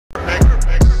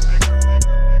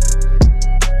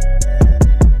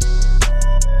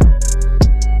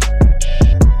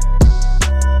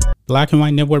Black and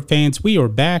White Network fans, we are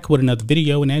back with another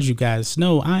video, and as you guys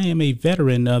know, I am a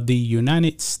veteran of the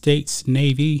United States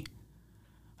Navy.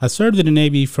 I served in the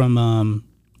Navy from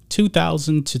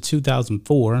 2000 to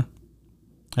 2004.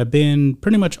 I've been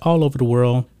pretty much all over the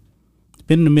world.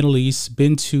 Been in the Middle East,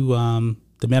 been to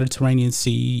the Mediterranean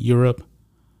Sea, Europe.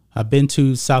 I've been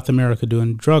to South America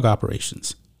doing drug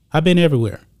operations. I've been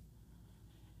everywhere.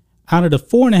 Out of the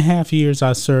 4.5 years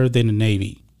I served in the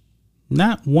Navy,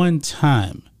 not one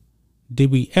time did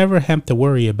we ever have to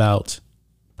worry about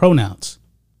pronouns.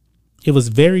 It was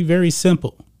very, very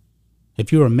simple.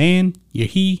 If you're a man, you're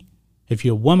he. If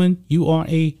you're a woman, you are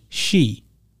a she.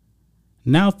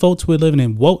 Now, folks, we're living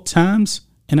in woke times,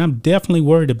 and I'm definitely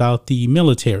worried about the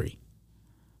military.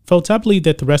 Folks, I believe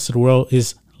that the rest of the world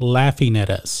is laughing at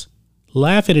us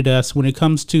when it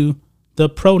comes to the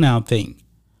pronoun thing.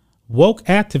 Woke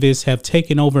activists have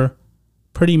taken over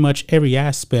pretty much every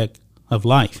aspect of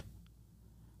life.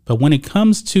 But when it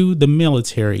comes to the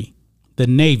military, the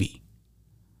Navy,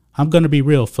 I'm going to be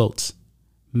real, folks.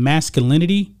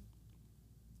 Masculinity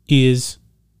is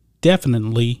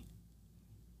definitely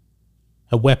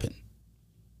a weapon.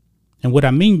 And what I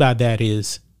mean by that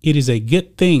is it is a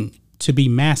good thing to be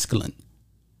masculine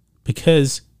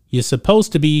because you're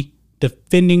supposed to be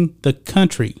defending the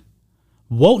country.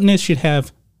 Wokeness should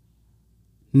have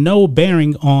no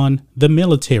bearing on the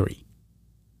military.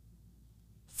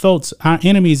 Folks, our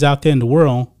enemies out there in the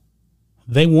world,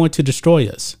 they want to destroy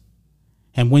us.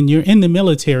 And when you're in the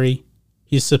military,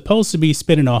 you're supposed to be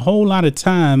spending a whole lot of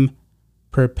time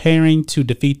preparing to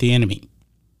defeat the enemy.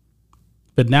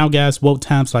 But now, guys, woke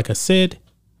times, like I said,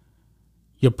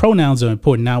 your pronouns are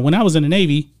important. Now, when I was in the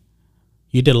Navy,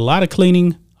 you did a lot of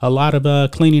cleaning,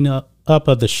 cleaning up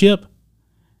of the ship.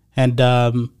 And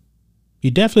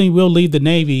you definitely will leave the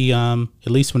Navy, at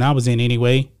least when I was in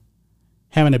anyway,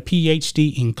 having a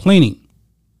PhD in cleaning.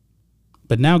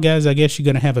 But now, guys, I guess you're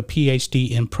going to have a PhD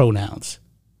in pronouns.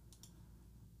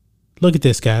 Look at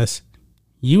this, guys.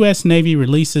 U.S. Navy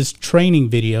releases training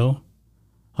video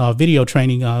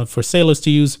training for sailors to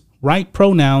use right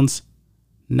pronouns,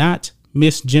 not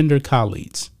misgender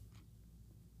colleagues.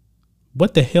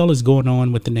 What the hell is going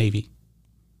on with the Navy?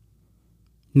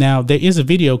 Now, there is a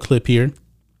video clip here,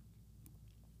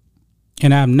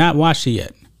 and I have not watched it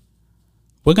yet.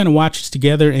 We're going to watch this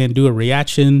together and do a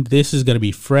reaction. This is going to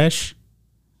be fresh.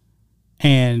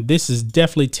 And this is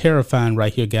definitely terrifying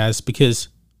right here, guys, because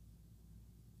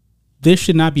this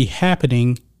should not be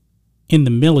happening in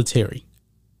the military.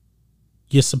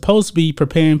 You're supposed to be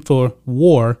preparing for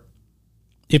war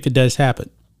if it does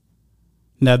happen.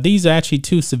 Now, these are actually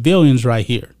two civilians right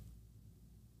here.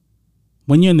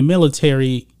 When you're in the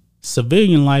military,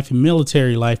 civilian life and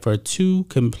military life are two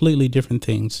completely different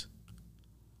things.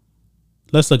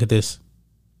 Let's look at this.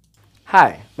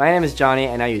 Hi, my name is Johnny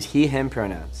and I use he, him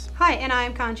pronouns. Hi, and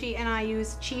I'm Kanchi and I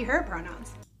use she, her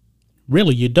pronouns.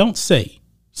 Really, you don't say.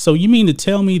 So you mean to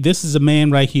tell me this is a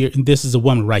man right here and this is a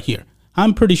woman right here?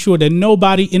 I'm pretty sure that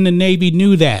nobody in the Navy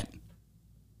knew that.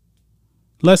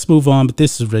 Let's move on, but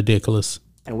this is ridiculous.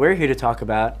 And we're here to talk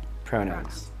about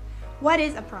pronouns. What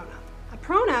is a pronoun? A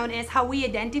pronoun is how we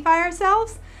identify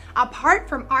ourselves apart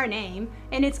from our name,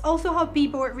 and it's also how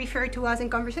people refer to us in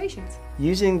conversations.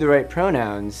 Using the right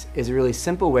pronouns is a really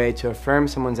simple way to affirm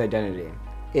someone's identity.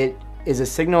 It is a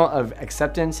signal of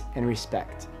acceptance and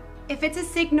respect. If it's a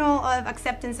signal of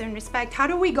acceptance and respect, how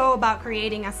do we go about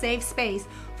creating a safe space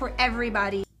for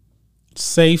everybody?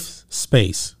 Safe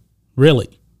space.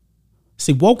 Really?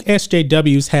 See, woke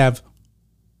SJWs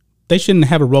they shouldn't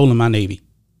have a role in my Navy.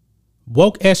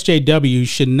 Woke SJWs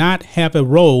should not have a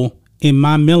role in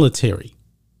my military.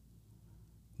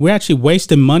 We're actually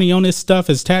wasting money on this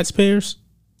stuff as taxpayers?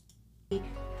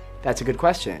 That's a good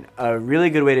question. A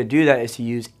really good way to do that is to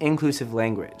use inclusive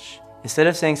language. Instead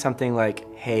of saying something like,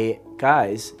 hey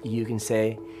guys, you can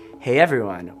say, hey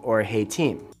everyone, or hey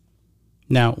team.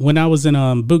 Now, when I was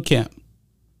in boot camp,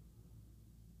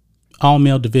 all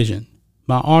male division,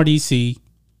 my RDC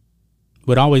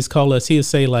would always call us, he'd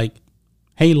say like,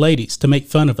 hey ladies, to make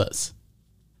fun of us.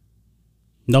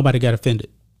 Nobody got offended.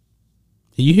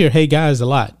 You hear hey guys a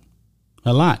lot.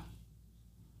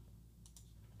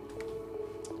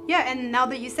 Yeah, and now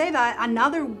that you say that,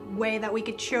 another way that we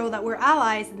could show that we're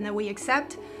allies and that we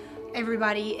accept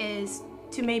everybody is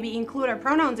to maybe include our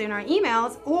pronouns in our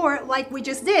emails, or like we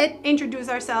just did, introduce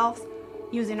ourselves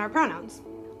using our pronouns.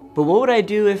 But what would I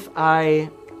do if I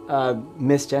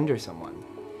misgender someone?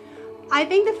 I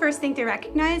think the first thing to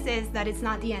recognize is that it's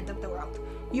not the end of the world.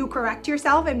 You correct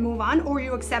yourself and move on, or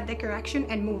you accept the correction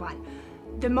and move on.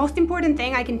 The most important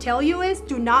thing I can tell you is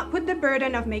do not put the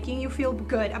burden of making you feel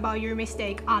good about your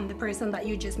mistake on the person that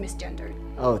you just misgendered.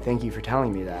 Oh, thank you for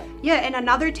telling me that. Yeah, and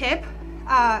another tip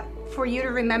for you to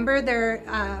remember their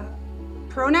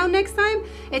pronoun next time,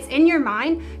 it's in your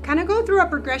mind. Kind of go through a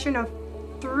progression of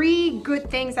 3 good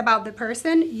things about the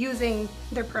person using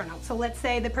their pronoun. So let's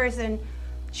say the person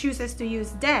chooses to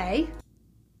use they.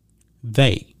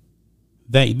 They.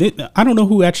 I don't know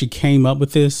who actually came up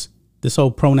with this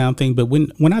whole pronoun thing, but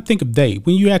when I think of they,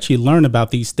 when you actually learn about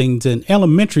these things in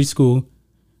elementary school,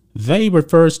 they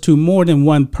refers to more than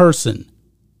one person.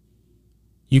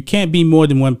 You can't be more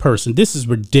than one person. This is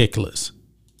ridiculous.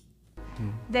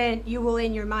 Then you will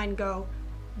in your mind go,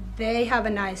 they have a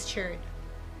nice shirt.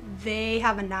 They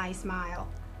have a nice smile.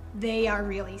 They are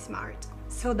really smart.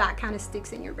 So that kind of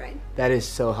sticks in your brain. That is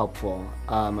so helpful.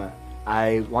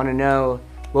 I want to know,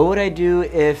 what would I do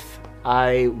if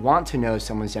I want to know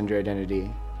someone's gender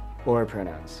identity or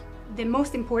pronouns? The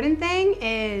most important thing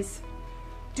is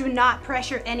do not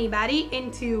pressure anybody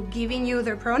into giving you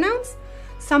their pronouns.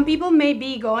 Some people may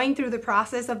be going through the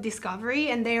process of discovery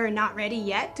and they are not ready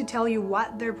yet to tell you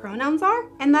what their pronouns are,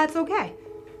 and that's okay.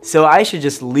 So I should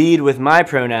just lead with my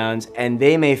pronouns and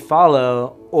they may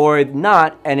follow or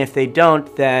not, and if they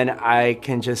don't, then I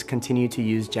can just continue to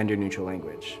use gender neutral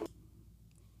language.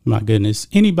 My goodness.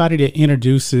 Anybody that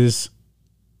introduces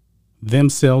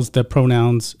themselves, their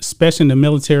pronouns, especially in the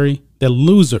military, they're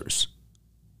losers.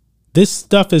 This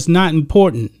stuff is not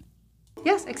important.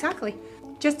 Yes, exactly.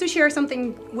 Just to share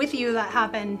something with you that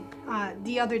happened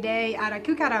the other day at a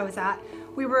cookout I was at,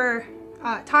 we were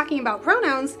talking about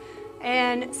pronouns,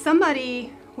 and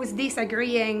somebody was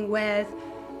disagreeing with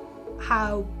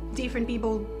how different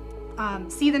people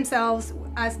see themselves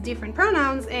as different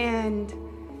pronouns, and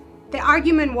the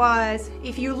argument was,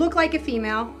 if you look like a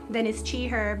female, then it's she,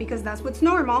 her, because that's what's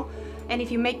normal, and if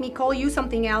you make me call you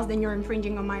something else, then you're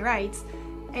infringing on my rights.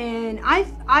 And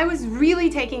I was really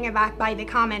taken aback by the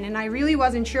comment, and I really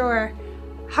wasn't sure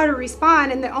how to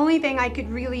respond, and the only thing I could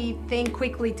really think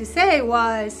quickly to say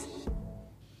was,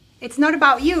 it's not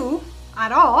about you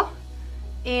at all,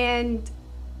 and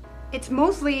it's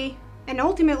mostly and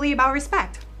ultimately about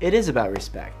respect. It is about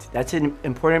respect. That's an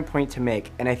important point to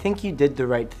make, and I think you did the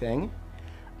right thing.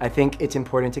 I think it's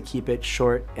important to keep it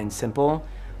short and simple.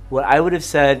 What I would have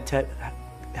said to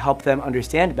help them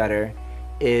understand better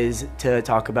is to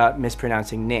talk about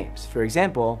mispronouncing names. For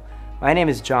example, my name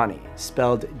is Johnny,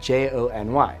 spelled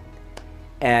Jony,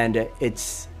 and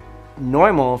it's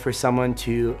normal for someone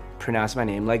to pronounce my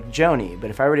name like Joni,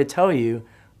 but if I were to tell you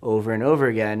over and over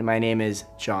again, my name is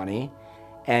Johnny,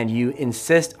 and you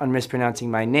insist on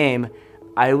mispronouncing my name,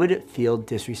 I would feel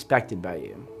disrespected by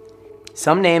you.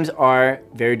 Some names are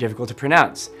very difficult to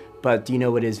pronounce, but do you know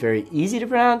what is very easy to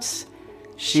pronounce?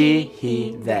 She,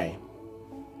 he, they.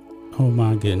 Oh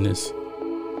my goodness.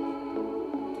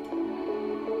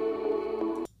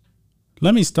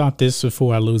 Let me stop this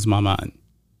before I lose my mind.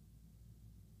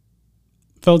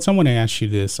 Folks, I want to ask you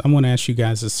this. I want to ask you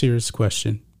guys a serious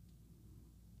question.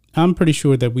 I'm pretty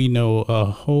sure that we know a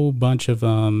whole bunch of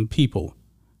people.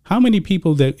 How many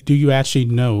people that do you actually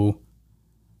know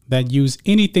that use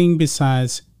anything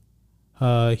besides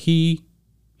he,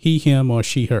 him, or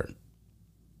she, her?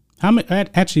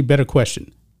 Actually, better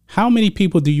question. How many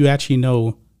people do you actually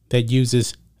know that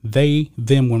uses they,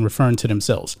 them when referring to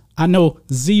themselves? I know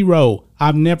 0.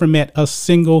 I've never met a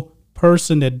single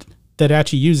person that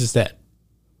actually uses that.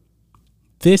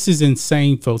 This is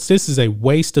insane, folks. This is a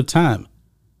waste of time.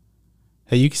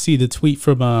 Hey, you can see the tweet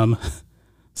from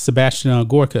Sebastian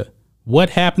Gorka.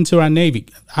 What happened to our Navy?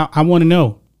 I want to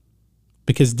know,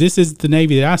 because this is the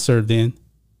Navy that I served in.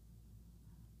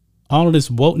 All of this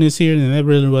wokeness here, and there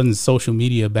really wasn't social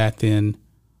media back then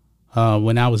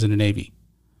when I was in the Navy.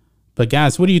 But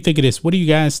guys, what do you think of this? What do you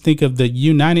guys think of the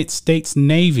United States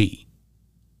Navy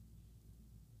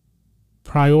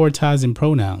prioritizing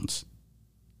pronouns?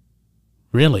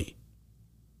 Really?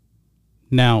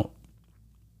 Now,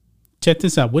 check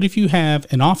this out. What if you have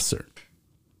an officer?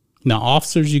 Now,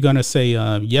 officers, you're going to say,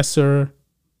 yes, sir,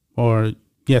 or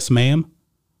yes, ma'am.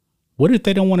 What if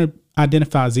they don't want to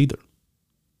identify as either?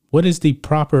 What is the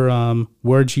proper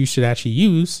words you should actually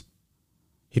use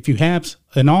if you have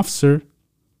an officer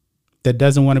that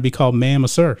doesn't want to be called ma'am or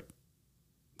sir?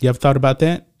 You ever thought about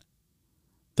that?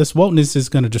 This wokeness is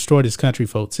going to destroy this country,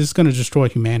 folks. It's going to destroy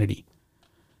humanity.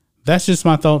 That's just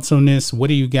my thoughts on this. What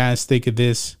do you guys think of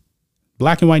this?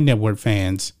 Black and White Network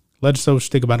fans, let us know what you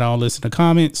think about all this in the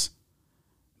comments.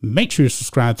 Make sure you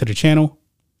subscribe to the channel,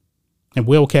 and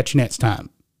we'll catch you next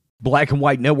time. Black and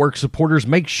White Network supporters,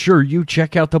 make sure you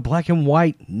check out the Black and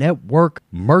White Network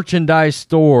merchandise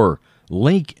store.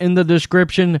 Link in the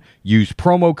description. Use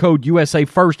promo code USA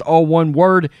First, all one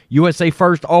word. USA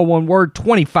First, all one word.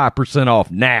 25%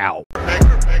 off now.